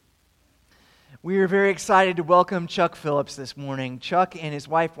We are very excited to welcome Chuck Phillips this morning. Chuck and his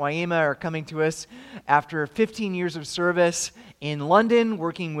wife, Waima, are coming to us after 15 years of service in London,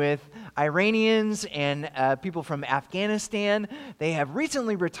 working with Iranians and people from Afghanistan. They have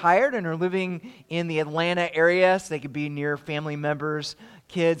recently retired and are living in the Atlanta area so they could be near family members,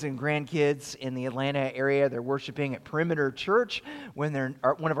 kids and grandkids in the Atlanta area. They're worshiping at Perimeter Church when they're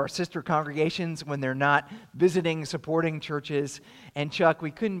one of our sister congregations, when they're not visiting, supporting churches. And Chuck,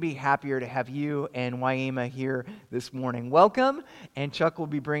 we couldn't be happier to have you and Waima here this morning. Welcome, and Chuck will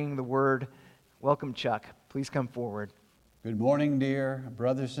be bringing the word. Welcome, Chuck. Please come forward. Good morning, dear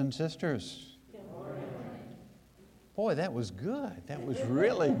brothers and sisters. Good morning. Boy, that was good. That was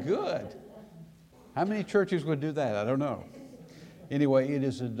really good. How many churches would do that? I don't know. Anyway, it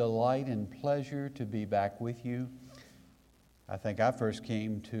is a delight and pleasure to be back with you. I think I first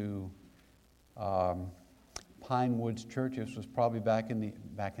came to Pine Woods Church. This was probably back in the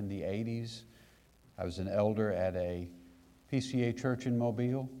 80s. I was an elder at a PCA church in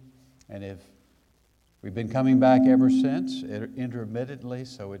Mobile, and we've been coming back ever since, intermittently.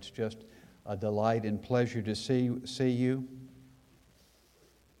 So it's just a delight and pleasure to see you.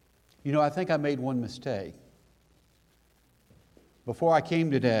 You know, I think I made one mistake. Before I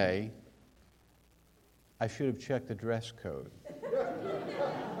came today, I should have checked the dress code.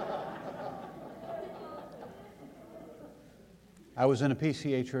 I was in a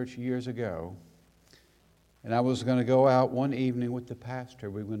PCA church years ago, and I was going to go out one evening with the pastor.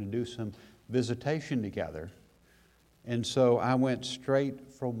 We were going to do some visitation together. And so I went straight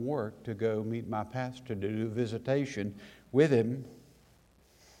from work to go meet my pastor to do visitation with him.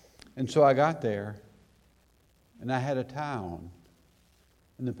 And so I got there, and I had a tie on.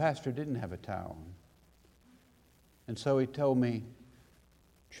 And the pastor didn't have a tie on. And so he told me,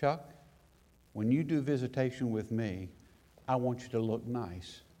 Chuck, when you do visitation with me, I want you to look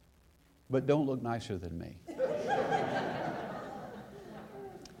nice. But don't look nicer than me.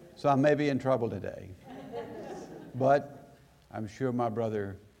 So I may be in trouble today. But I'm sure my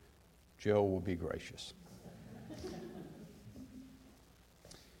brother Joe will be gracious.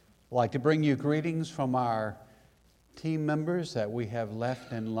 I'd like to bring you greetings from our team members that we have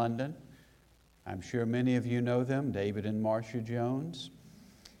left in London. I'm sure many of you know them, David and Marcia Jones.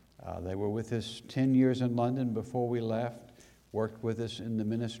 They were with us 10 years in London before we left, worked with us in the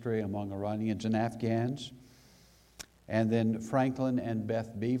ministry among Iranians and Afghans. And then Franklin and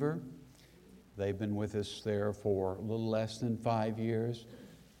Beth Beaver. They've been with us there for a little less than 5 years.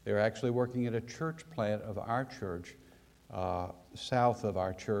 They're actually working at a church plant of our church, south of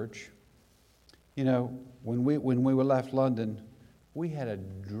our church. You know, when we were left London, we had a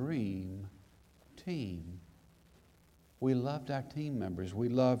dream team. We loved our team members. We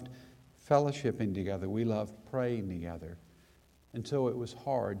loved fellowshipping together. We loved praying together. And so it was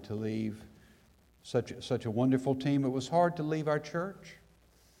hard to leave such a wonderful team. It was hard to leave our church.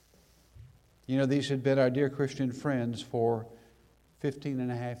 You know, these had been our dear Christian friends for 15 and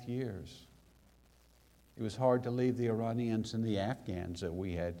a half years. It was hard to leave the Iranians and the Afghans that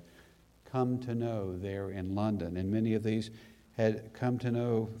we had come to know there in London. And many of these had come to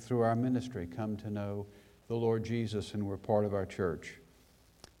know through our ministry, come to know the Lord Jesus and were part of our church.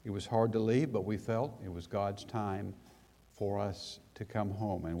 It was hard to leave, but we felt it was God's time for us to come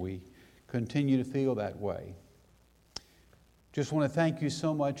home, and we continue to feel that way. Just want to thank you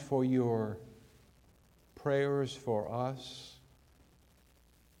so much for your prayers for us.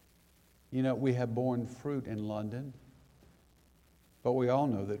 You know, we have borne fruit in London. But we all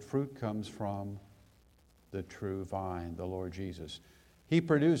know that fruit comes from the true vine, the Lord Jesus. He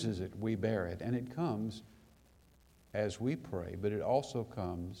produces it, we bear it, and it comes as we pray, but it also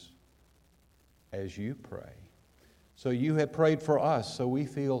comes as you pray. So you have prayed for us, so we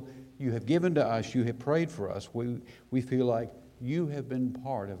feel you have given to us, you have prayed for us. We feel like you have been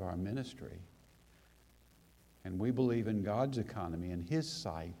part of our ministry. And we believe in God's economy and His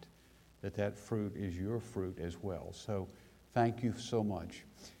sight that fruit is your fruit as well. So thank you so much.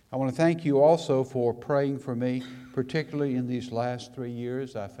 I want to thank you also for praying for me, particularly in these last 3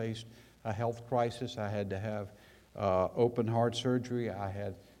 years. I faced a health crisis. I had to have open heart surgery. I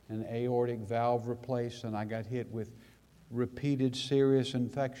had an aortic valve replaced, and I got hit with repeated serious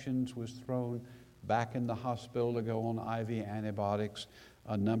infections, was thrown back in the hospital to go on IV antibiotics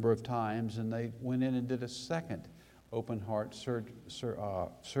a number of times, and they went in and did a second open heart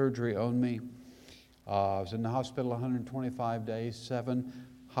surgery on me. I was in the hospital 125 days, 7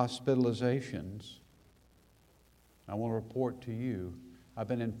 hospitalizations. I want to report to you, I've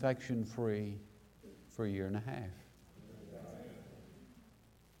been infection-free for a year and a half.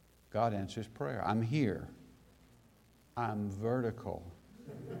 God answers prayer. I'm here. I'm vertical.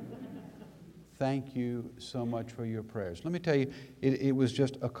 thank you so much for your prayers. Let me tell you, it was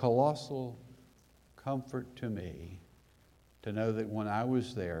just a colossal comfort to me to know that when I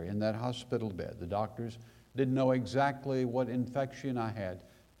was there in that hospital bed, the doctors didn't know exactly what infection I had,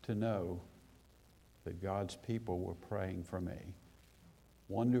 to know that God's people were praying for me.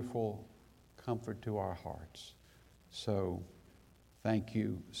 Wonderful comfort to our hearts. So, thank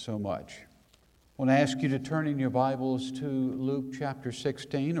you so much. I want to ask you to turn in your Bibles to Luke chapter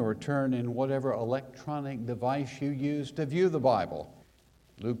 16, or turn in whatever electronic device you use to view the Bible.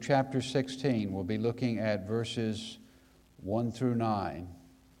 Luke chapter 16, we'll be looking at verses 1 through 9.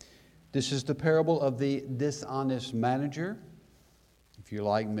 This is the parable of the dishonest manager. If you're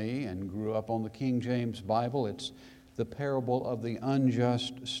like me and grew up on the King James Bible, it's the parable of the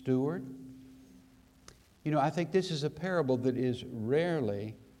unjust steward. You know, I think this is a parable that is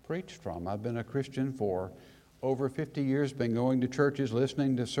rarely preached from. I've been a Christian for over 50 years, been going to churches,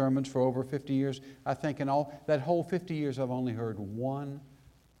 listening to sermons for over 50 years. I think in all that whole 50 years, I've only heard one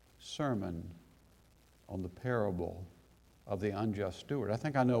sermon on the parable of the unjust steward. I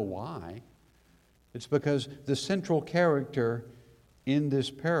think I know why. It's because the central character in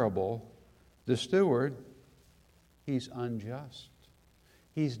this parable, the steward, he's unjust.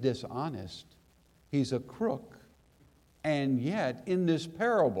 He's dishonest. He's a crook. And yet, in this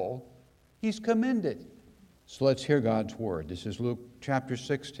parable, he's commended. So let's hear God's word. This is Luke chapter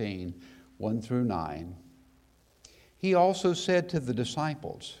 16, 1 through 9. He also said to the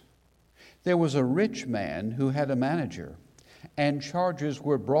disciples, "There was a rich man who had a manager, and charges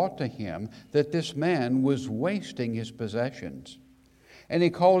were brought to him that this man was wasting his possessions. And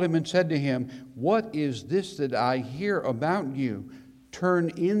he called him and said to him, 'What is this that I hear about you? Turn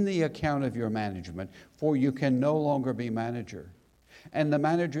in the account of your management, for you can no longer be manager.' And the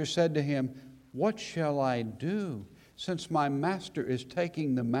manager said to him, 'What shall I do, since my master is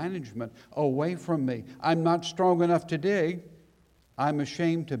taking the management away from me? I'm not strong enough to dig. I'm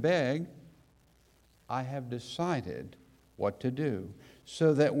ashamed to beg. I have decided what to do,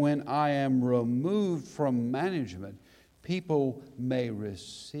 so that when I am removed from management, people may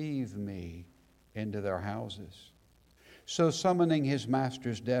receive me into their houses.' So summoning his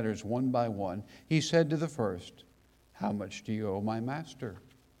master's debtors one by one, he said to the first, 'How much do you owe my master?'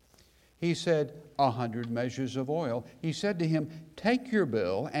 He said, 100 measures of oil. He said to him, 'Take your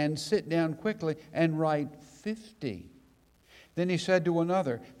bill and sit down quickly and write 50. Then he said to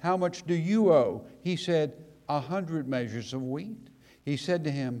another, 'How much do you owe?' He said, 100 measures of wheat. He said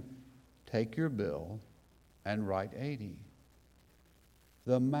to him, 'Take your bill and write 80.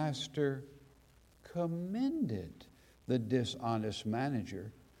 The master commended the dishonest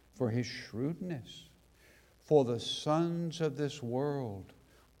manager for his shrewdness. For the sons of this world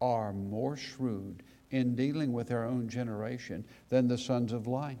are more shrewd in dealing with their own generation than the sons of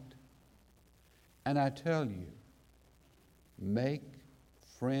light. And I tell you, make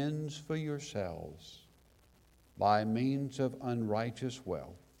friends for yourselves by means of unrighteous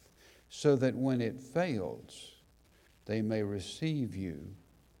wealth, so that when it fails, they may receive you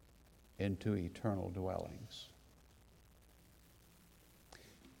into eternal dwellings.'"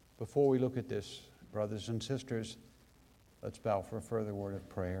 Before we look at this, brothers and sisters, let's bow for a further word of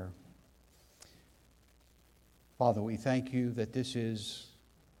prayer. Father, we thank you that this is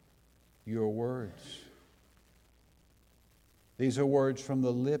your words. These are words from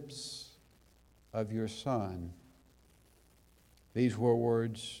the lips of your Son. These were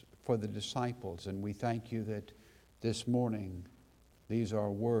words for the disciples, and we thank you that this morning these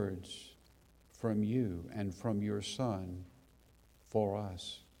are words from you and from your Son for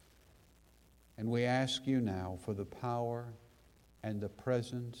us. And we ask you now for the power and the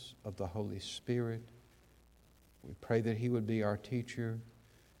presence of the Holy Spirit. We pray that he would be our teacher.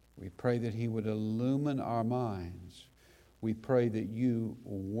 We pray that he would illumine our minds. We pray that you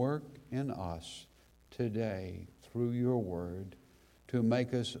work in us today through your word to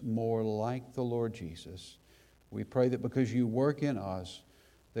make us more like the Lord Jesus. We pray that because you work in us,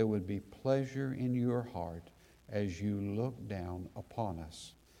 there would be pleasure in your heart as you look down upon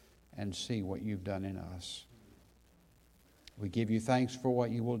us and see what you've done in us. We give you thanks for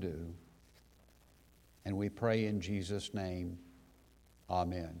what you will do, and we pray in Jesus' name,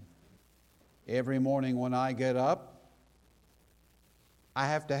 amen. Every morning when I get up, I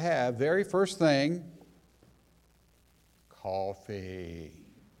have to have, very first thing, coffee.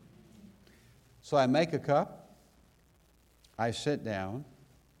 So I make a cup, I sit down,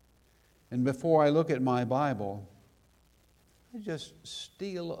 and before I look at my Bible, I just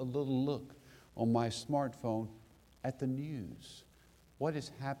steal a little look on my smartphone at the news. What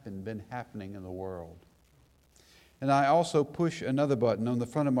has been happening in the world? And I also push another button on the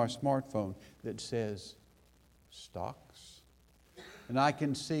front of my smartphone that says stocks. And I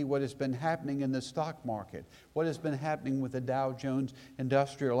can see what has been happening in the stock market, what has been happening with the Dow Jones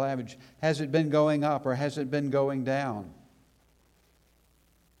Industrial Average. Has it been going up or has it been going down?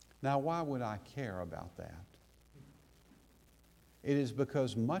 Now, why would I care about that? It is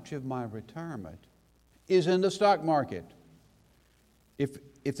because much of my retirement is in the stock market.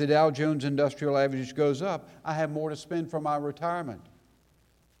 If the Dow Jones Industrial Average goes up, I have more to spend for my retirement.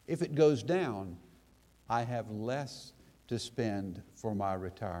 If it goes down, I have less to spend for my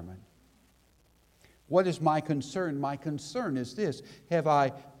retirement. What is my concern? My concern is this: have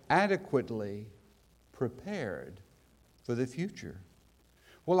I adequately prepared for the future?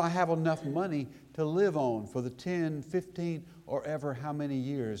 Will I have enough money to live on for the 10, 15, or ever how many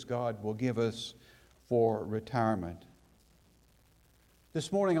years God will give us for retirement?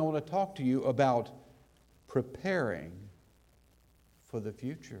 This morning I want to talk to you about preparing for the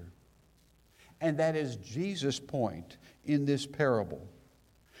future. And that is Jesus' point in this parable.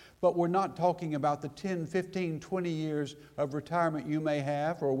 But we're not talking about the 10, 15, 20 years of retirement you may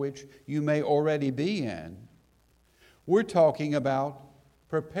have or which you may already be in. We're talking about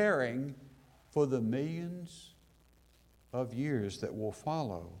preparing for the millions of years that will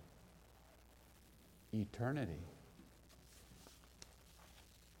follow eternity.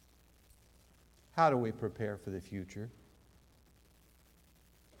 How do we prepare for the future?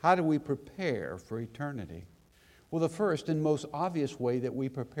 How do we prepare for eternity? Well, the first and most obvious way that we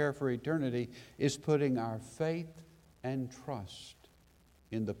prepare for eternity is putting our faith and trust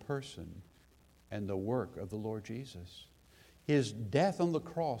in the person and the work of the Lord Jesus. His death on the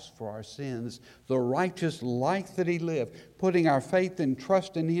cross for our sins, the righteous life that He lived, putting our faith and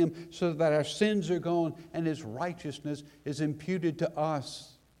trust in Him so that our sins are gone and His righteousness is imputed to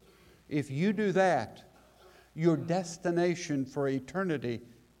us. If you do that, your destination for eternity,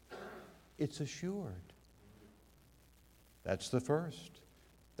 it's assured. That's the first.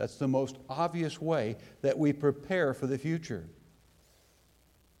 That's the most obvious way that we prepare for the future.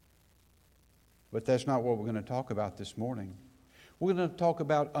 But that's not what we're going to talk about this morning. We're going to talk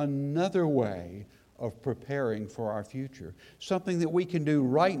about another way of preparing for our future. Something that we can do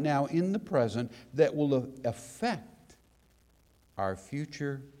right now in the present that will affect our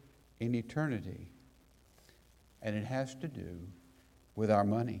future in eternity. And it has to do with our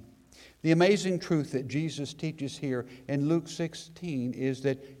money. The amazing truth that Jesus teaches here in Luke 16 is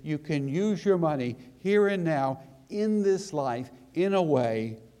that you can use your money here and now in this life in a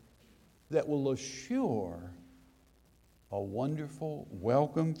way that will assure a wonderful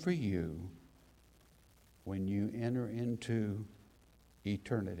welcome for you when you enter into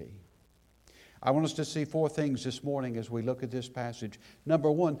eternity. I want us to see four things this morning as we look at this passage.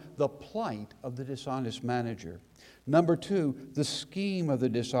 Number one, the plight of the dishonest manager. Number two, the scheme of the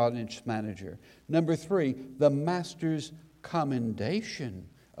dishonest manager. Number three, the master's commendation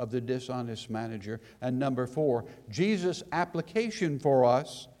of the dishonest manager. And number four, Jesus' application for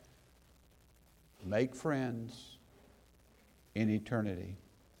us: make friends in eternity.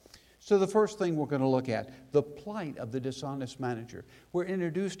 So the first thing we're going to look at, the plight of the dishonest manager. We're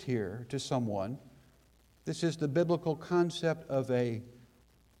introduced here to someone. This is the biblical concept of a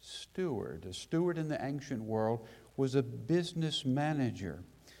steward. A steward in the ancient world was a business manager.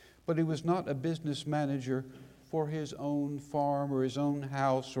 But he was not a business manager for his own farm or his own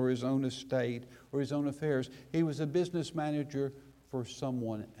house or his own estate or his own affairs. He was a business manager for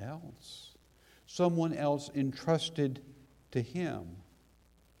someone else. Someone else entrusted to him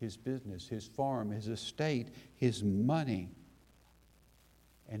his business, his farm, his estate, his money.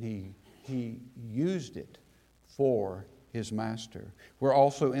 And he used it for his master. We're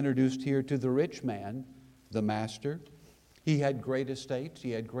also introduced here to the rich man, the master. He had great estates.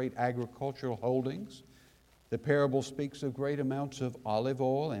 He had great agricultural holdings. The parable speaks of great amounts of olive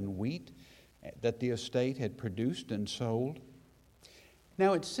oil and wheat that the estate had produced and sold.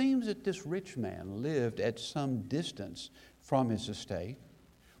 Now it seems that this rich man lived at some distance from his estate.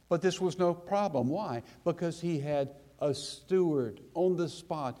 But this was no problem. Why? Because he had a steward on the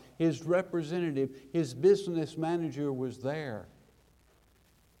spot. His representative, his business manager was there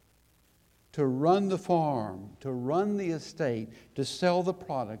to run the farm, to run the estate, to sell the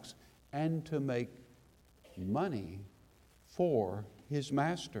products, and to make money for his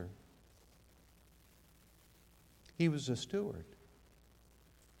master. He was a steward.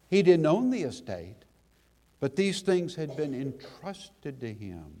 He didn't own the estate, but these things had been entrusted to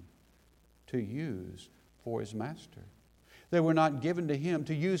him to use for his master. They were not given to him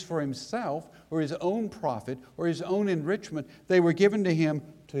to use for himself or his own profit or his own enrichment. They were given to him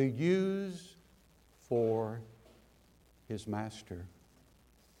to use for his master.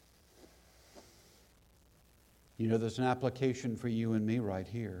 You know, there's an application for you and me right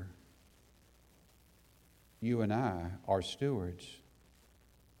here. You and I are stewards.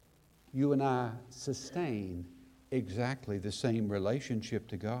 You and I sustain exactly the same relationship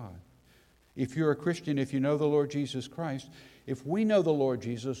to God. If you're a Christian, if you know the Lord Jesus Christ, if we know the Lord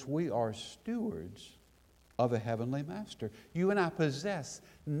Jesus, we are stewards of a heavenly master. You and I possess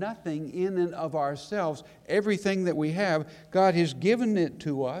nothing in and of ourselves. Everything that we have, God has given it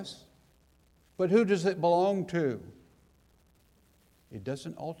to us. But who does it belong to? It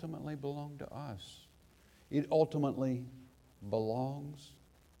doesn't ultimately belong to us. It ultimately belongs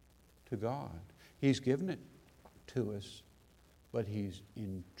to God. He's given it to us, but He's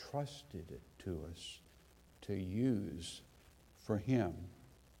entrusted it to us to use for Him.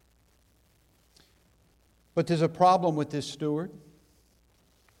 But there's a problem with this steward.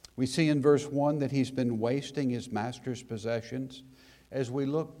 We see in verse 1 that he's been wasting his master's possessions. As we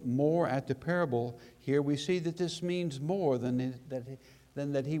look more at the parable here, we see that this means more than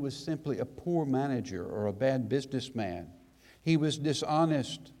that he was simply a poor manager or a bad businessman. He was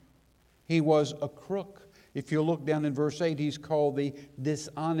dishonest. He was a crook. If you look down in verse 8, he's called the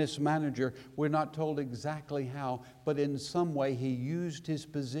dishonest manager. We're not told exactly how, but in some way he used his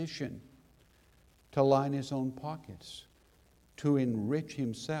position to line his own pockets, to enrich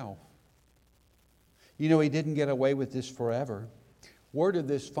himself. You know, he didn't get away with this forever. Word of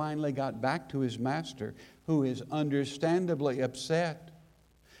this finally got back to his master, who is understandably upset.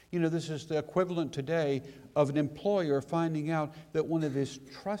 You know, this is the equivalent today of an employer finding out that one of his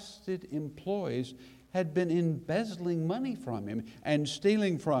trusted employees had been embezzling money from him and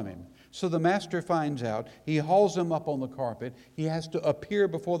stealing from him. So the master finds out. He hauls him up on the carpet. He has to appear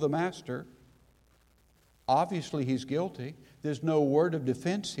before the master. Obviously, he's guilty. There's no word of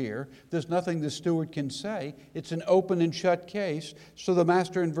defense here. There's nothing the steward can say. It's an open and shut case. So the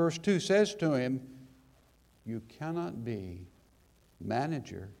master in verse 2 says to him, "You cannot be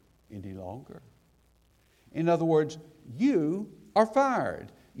manager any longer." In other words, you are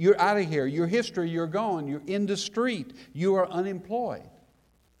fired. You're out of here. Your history, you're gone. You're in the street. You are unemployed.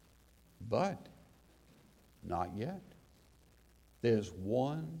 But not yet. There's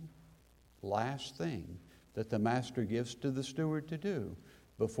one last thing that the master gives to the steward to do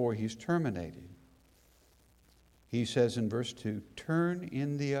before he's terminated. He says in verse 2, "Turn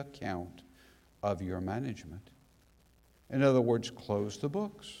in the account of your management." In other words, close the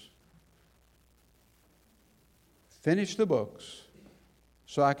books. Finish the books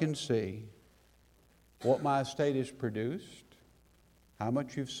so I can see what my estate has produced, how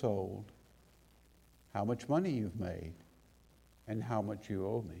much you've sold, how much money you've made, and how much you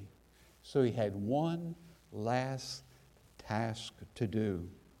owe me. So he had one last task to do.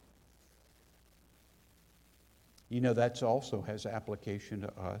 You know, that also has application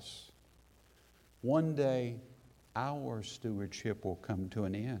to us. One day, our stewardship will come to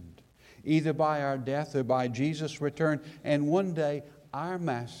an end, either by our death or by Jesus' return. And one day, our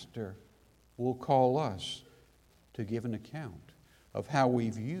master will call us to give an account of how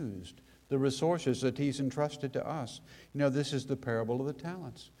we've used the resources that he's entrusted to us. You know, this is the parable of the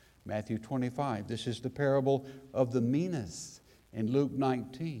talents. Matthew 25. This is the parable of the minas in Luke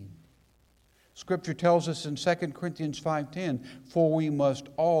 19. Scripture tells us in 2 Corinthians 5:10, "For we must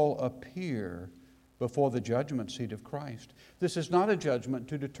all appear before the judgment seat of Christ." This is not a judgment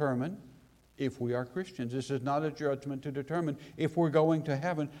to determine if we are Christians. This is not a judgment to determine if we're going to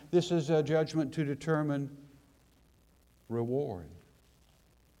heaven. This is a judgment to determine reward.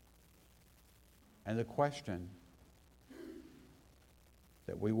 And the question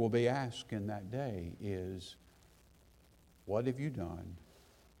that we will be asked in that day is, what have you done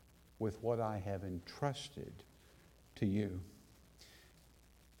with what I have entrusted to you?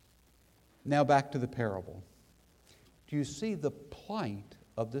 Now back to the parable. Do you see the plight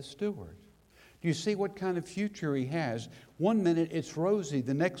of the steward? Do you see what kind of future he has? One minute it's rosy,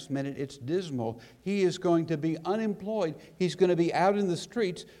 the next minute it's dismal. He is going to be unemployed. He's going to be out in the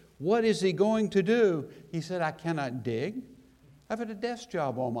streets. What is he going to do? He said, "I cannot dig. I've had a desk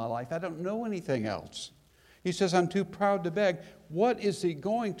job all my life. I don't know anything else." He says, "I'm too proud to beg." What is he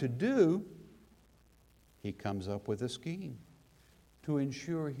going to do? He comes up with a scheme to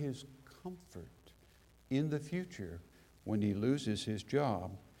ensure his comfort in the future when he loses his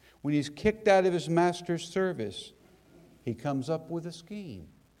job. When he's kicked out of his master's service, he comes up with a scheme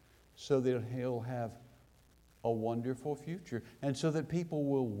so that he'll have a wonderful future and so that people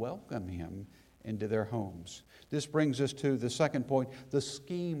will welcome him into their homes. This brings us to the second point, the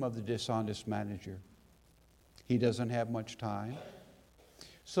scheme of the dishonest manager. He doesn't have much time.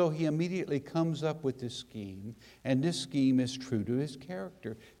 So he immediately comes up with this scheme, and this scheme is true to his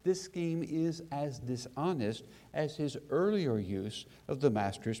character. This scheme is as dishonest as his earlier use of the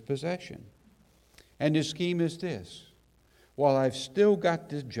master's possession. And his scheme is this: while I've still got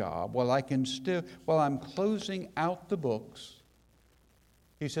this job, while I'm closing out the books,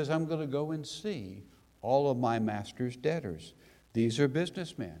 he says, I'm going to go and see all of my master's debtors. These are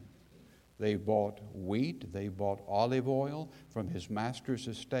businessmen. They bought wheat, they bought olive oil from his master's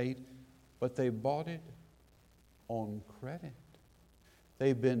estate, but they bought it on credit.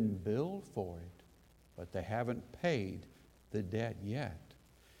 They've been billed for it, but they haven't paid the debt yet.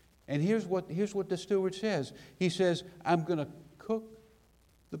 And here's what the steward says. He says, I'm going to cook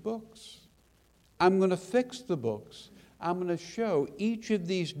the books. I'm going to fix the books. I'm going to show each of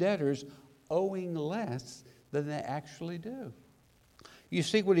these debtors owing less than they actually do. You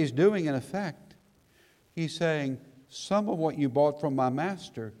see what he's doing in effect? He's saying, some of what you bought from my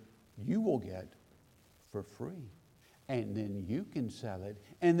master, you will get for free. And then you can sell it,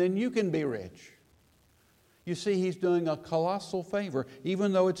 and then you can be rich. You see, he's doing a colossal favor.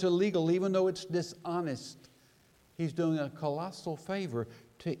 Even though it's illegal, even though it's dishonest, he's doing a colossal favor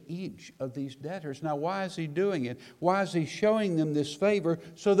to each of these debtors. Now, why is he doing it? Why is he showing them this favor?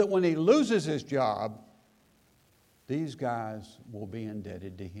 So that when he loses his job, these guys will be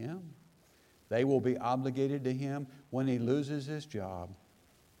indebted to him. They will be obligated to him. When he loses his job,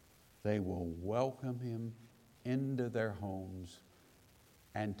 they will welcome him into their homes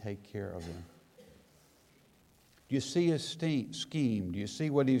and take care of him. Do you see his scheme? Do you see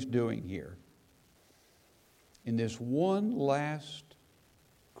what he's doing here? In this one last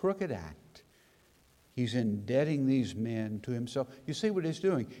crooked act, he's indebting these men to himself. You see what he's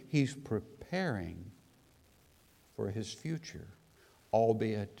doing? He's preparing for his future,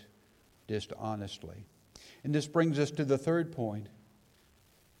 albeit dishonestly. And this brings us to the third point,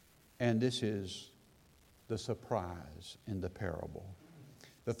 and this is the surprise in the parable.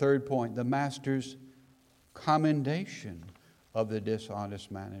 The third point, the master's commendation of the dishonest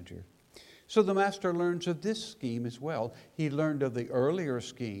manager. So the master learns of this scheme as well. He learned of the earlier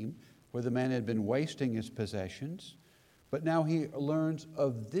scheme where the man had been wasting his possessions, but now he learns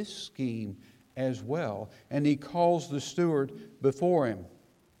of this scheme as well, and he calls the steward before him.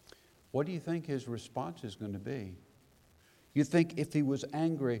 What do you think his response is going to be? You think if he was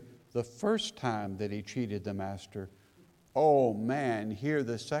angry the first time that he cheated the master, oh man, here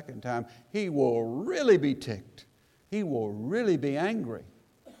the second time, he will really be ticked. He will really be angry.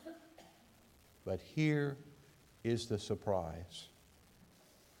 But here is the surprise.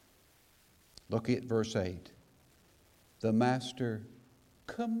 Look at verse 8. The master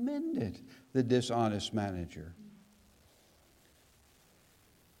commended the dishonest manager.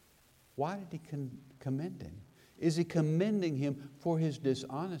 Why did he commend him? Is he commending him for his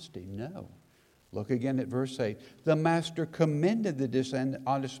dishonesty? No. Look again at verse 8. The master commended the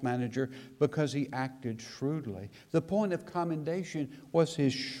dishonest manager because he acted shrewdly. The point of commendation was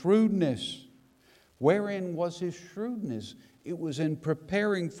his shrewdness. Wherein was his shrewdness? It was in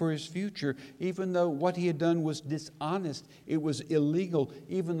preparing for his future, even though what he had done was dishonest, it was illegal,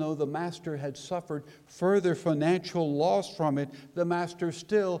 even though the master had suffered further financial loss from it, the master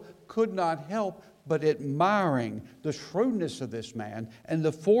still could not help but admiring the shrewdness of this man and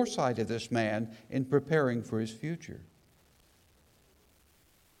the foresight of this man in preparing for his future.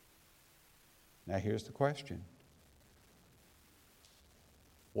 Now here's the question.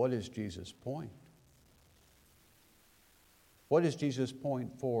 What is Jesus' point? What is Jesus'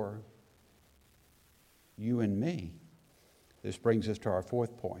 point for you and me? This brings us to our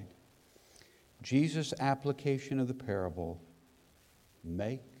fourth point. Jesus' application of the parable,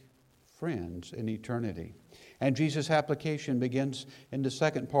 make friends in eternity. And Jesus' application begins in the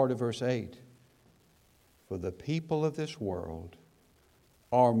second part of verse 8. For the people of this world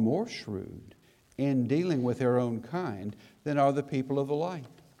are more shrewd in dealing with their own kind than are the people of the light.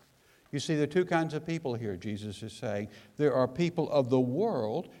 You see, there are two kinds of people here, Jesus is saying. There are people of the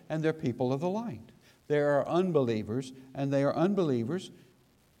world and there are people of the light. There are unbelievers and they are unbelievers.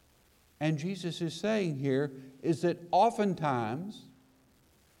 And Jesus is saying here is that oftentimes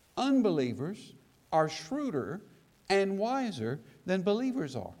unbelievers are shrewder and wiser than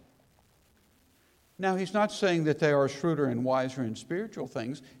believers are. Now, he's not saying that they are shrewder and wiser in spiritual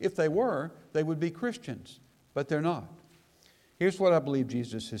things. If they were, they would be Christians, but they're not. Here's what I believe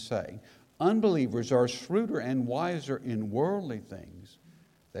Jesus is saying. Unbelievers are shrewder and wiser in worldly things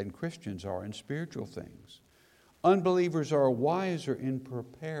than Christians are in spiritual things. Unbelievers are wiser in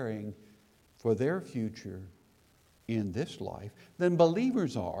preparing for their future in this life than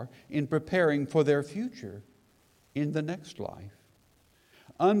believers are in preparing for their future in the next life.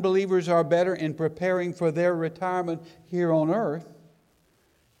 unbelievers are better in preparing for their retirement here on earth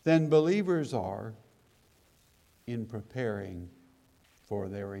than believers are in preparing for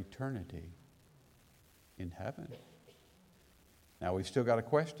their eternity in heaven. Now, we've still got a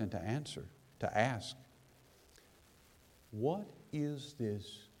question to ask. What is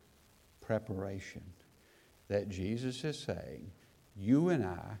this preparation that Jesus is saying you and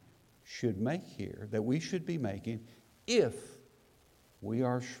I should make here, that we should be making if we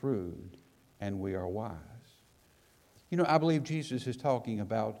are shrewd and we are wise? You know, I believe Jesus is talking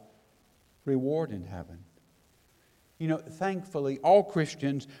about reward in heaven. You know, thankfully, all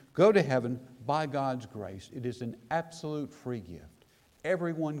Christians go to heaven by God's grace. It is an absolute free gift.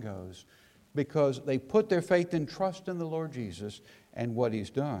 Everyone goes because they put their faith and trust in the Lord Jesus and what He's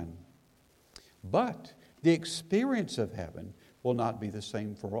done. But the experience of heaven will not be the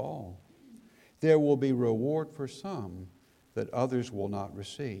same for all. There will be reward for some that others will not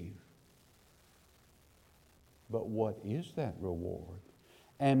receive. But what is that reward?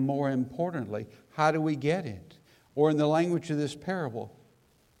 And more importantly, how do we get it? Or in the language of this parable,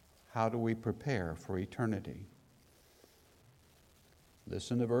 how do we prepare for eternity?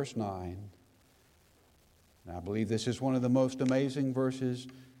 Listen to verse 9. And I believe this is one of the most amazing verses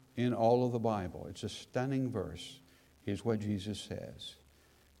in all of the Bible. It's a stunning verse. Here's what Jesus says.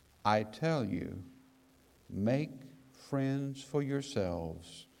 I tell you, make friends for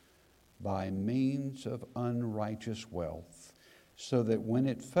yourselves by means of unrighteous wealth, so that when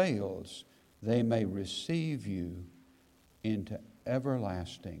it fails, they may receive you into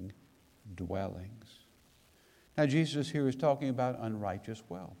everlasting dwellings. Now, Jesus here is talking about unrighteous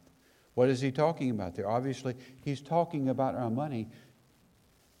wealth. What is He talking about there? Obviously, He's talking about our money.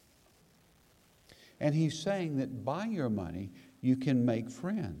 And He's saying that by your money, you can make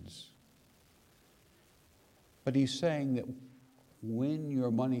friends. But He's saying that when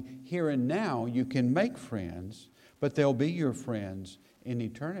your money, here and now, you can make friends, but they'll be your friends in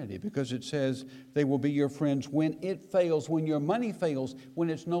eternity, because it says they will be your friends when it fails, when your money fails, when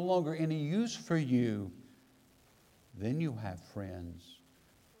it's no longer any use for you. Then you have friends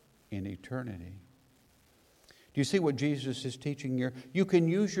in eternity. Do you see what Jesus is teaching here? You can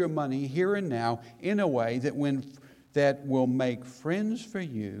use your money here and now in a way that will make friends for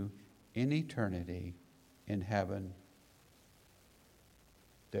you in eternity in heaven.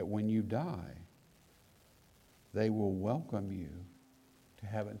 That when you die, they will welcome you to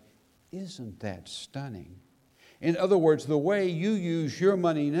heaven. Isn't that stunning? In other words, the way you use your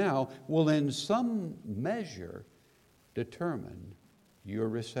money now will in some measure determine your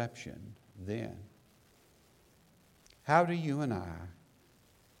reception then. How do you and I,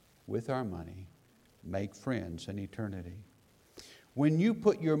 with our money, make friends in eternity? When you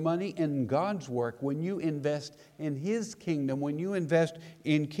put your money in God's work, when you invest in His kingdom, when you invest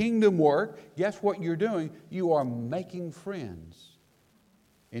in kingdom work, guess what you're doing? You are making friends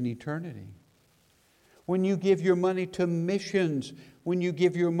in eternity. When you give your money to missions, when you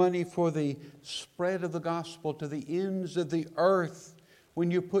give your money for the spread of the gospel to the ends of the earth, when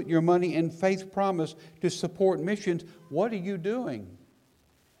you put your money in Faith Promise to support missions, what are you doing?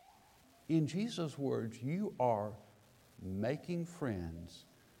 In Jesus' words, you are making friends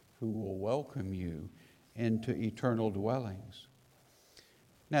who will welcome you into eternal dwellings.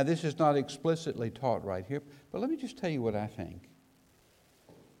 Now, this is not explicitly taught right here, but let me just tell you what I think.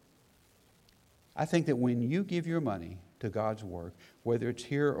 I think that when you give your money to God's work, whether it's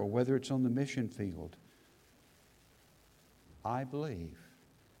here or whether it's on the mission field, I believe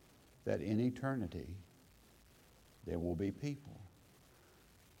that in eternity there will be people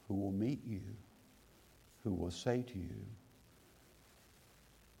who will meet you, who will say to you,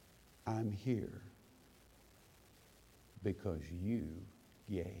 I'm here because you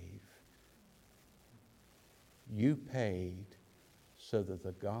gave. You paid so that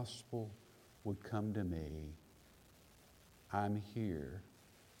the gospel would come to me. I'm here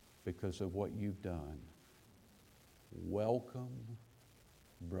because of what you've done. Welcome,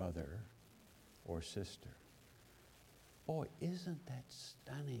 brother or sister. Boy, isn't that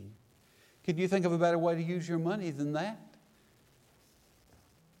stunning? Can you think of a better way to use your money than that?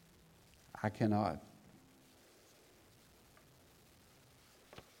 I cannot.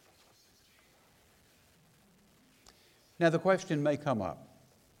 Now the question may come up.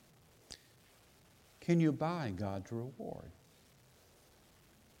 Can you buy God's reward?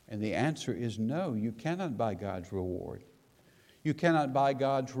 And the answer is no, you cannot buy God's reward. You cannot buy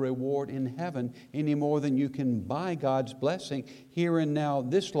God's reward in heaven any more than you can buy God's blessing here and now,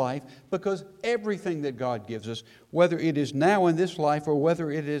 this life, because everything that God gives us, whether it is now in this life or whether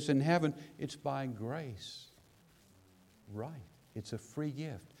it is in heaven, it's by grace. Right. It's a free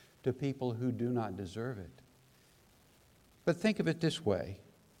gift to people who do not deserve it. But think of it this way.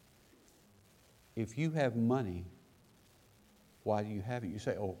 If you have money, why do you have it? You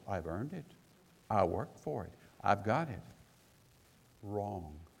say, oh, I've earned it. I worked for it. I've got it.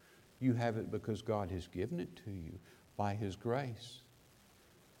 Wrong. You have it because God has given it to you by His grace.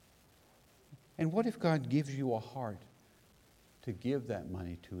 And what if God gives you a heart to give that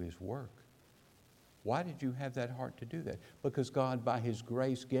money to His work? Why did you have that heart to do that? Because God, by His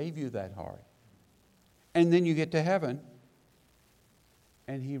grace, gave you that heart. And then you get to heaven,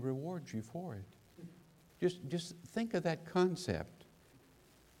 and He rewards you for it. Just think of that concept.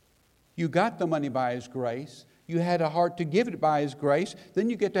 You got the money by His grace. You had a heart to give it by His grace. Then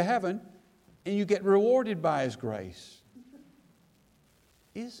you get to heaven, and you get rewarded by His grace.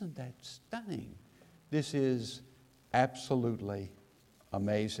 Isn't that stunning? This is absolutely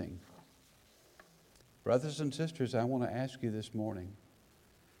amazing. Brothers and sisters, I want to ask you this morning,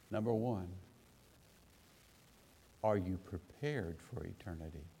 number one, are you prepared for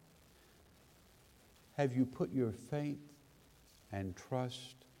eternity? Have you put your faith and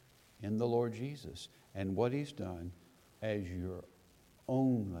trust in the Lord Jesus and what He's done as your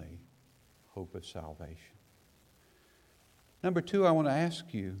only hope of salvation? Number two, I want to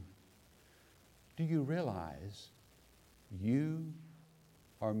ask you, do you realize you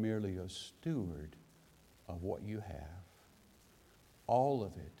are merely a steward of what you have? All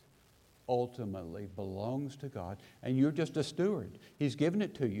of it ultimately belongs to God, and you're just a steward. He's given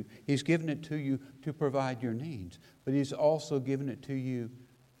it to you. He's given it to you to provide your needs, but He's also given it to you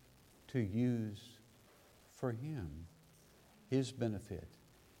to use for Him, His benefit,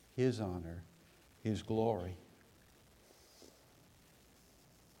 His honor, His glory.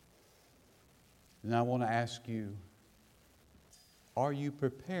 And I want to ask you, are you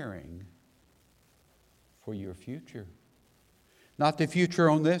preparing for your future? Not the future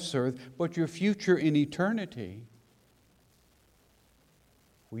on this earth, but your future in eternity,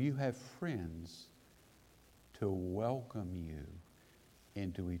 where you have friends to welcome you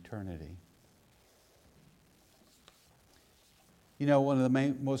into eternity. You know, one of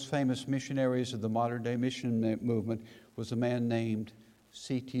the most famous missionaries of the modern day mission movement was a man named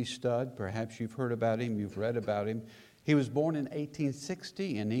C.T. Studd. Perhaps you've heard about him, you've read about him. He was born in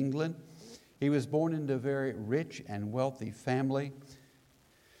 1860 in England. He was born into a very rich and wealthy family.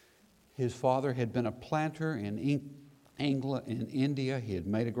 His father had been a planter in India. He had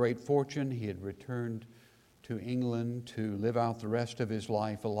made a great fortune. He had returned to England to live out the rest of his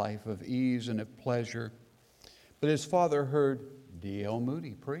life, a life of ease and of pleasure. But his father heard D.L.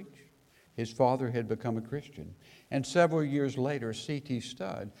 Moody preach. His father had become a Christian. And several years later, C.T.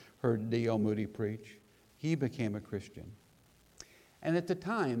 Studd heard D.L. Moody preach. He became a Christian. And at the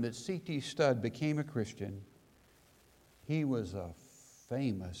time that C.T. Studd became a Christian, he was a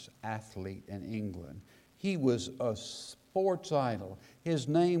famous athlete in England. He was a sports idol. His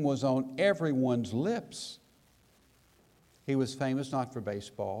name was on everyone's lips. He was famous not for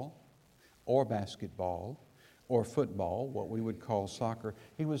baseball or basketball or football, what we would call soccer.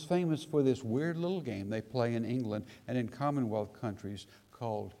 He was famous for this weird little game they play in England and in Commonwealth countries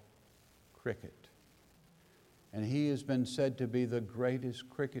called cricket. And he has been said to be the greatest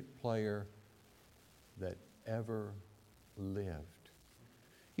cricket player that ever lived.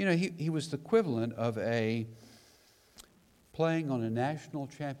 You know, he was the equivalent of playing on a national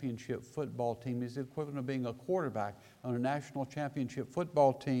championship football team. He's the equivalent of being a quarterback on a national championship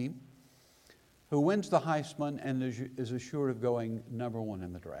football team who wins the Heisman and is assured of going number one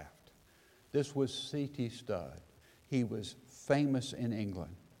in the draft. This was C.T. Studd. He was famous in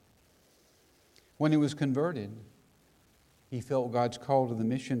England. When he was converted, he felt God's call to the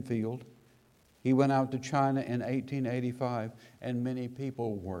mission field. He went out to China in 1885, and many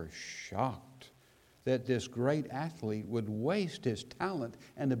people were shocked that this great athlete would waste his talent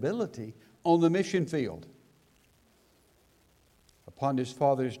and ability on the mission field. Upon his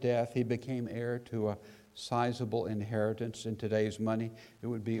father's death, he became heir to a sizable inheritance. In today's money, it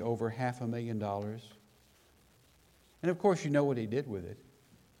would be over $500,000. And of course, you know what he did with it.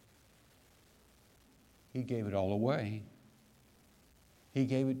 He gave it all away. He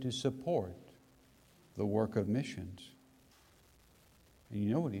gave it to support the work of missions. And you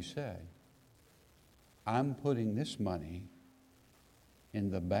know what he said? I'm putting this money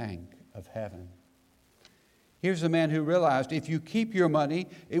in the bank of heaven. Here's a man who realized if you keep your money,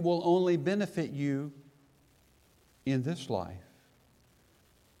 it will only benefit you in this life.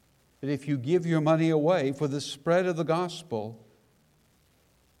 But if you give your money away for the spread of the gospel,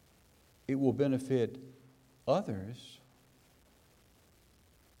 it will benefit others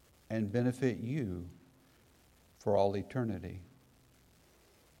and benefit you for all eternity.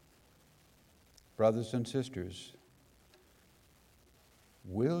 Brothers and sisters,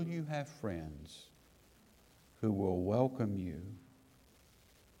 will you have friends who will welcome you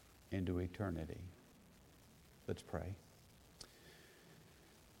into eternity? Let's pray.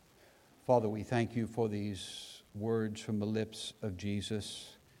 Father, we thank you for these words from the lips of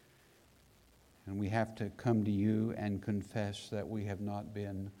Jesus. And we have to come to you and confess that we have not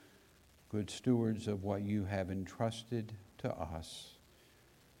been good stewards of what you have entrusted to us.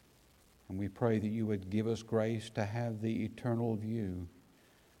 And we pray that you would give us grace to have the eternal view.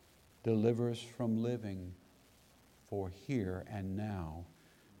 Deliver us from living for here and now,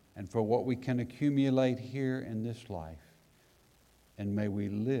 and for what we can accumulate here in this life. And may we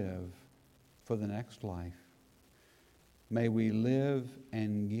live for the next life. May we live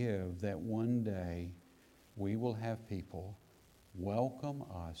and give that one day we will have people welcome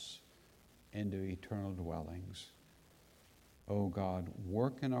us into eternal dwellings. Oh God,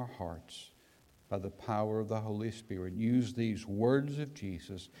 work in our hearts by the power of the Holy Spirit. Use these words of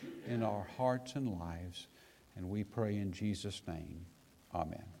Jesus in our hearts and lives. And we pray in Jesus' name.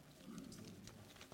 Amen.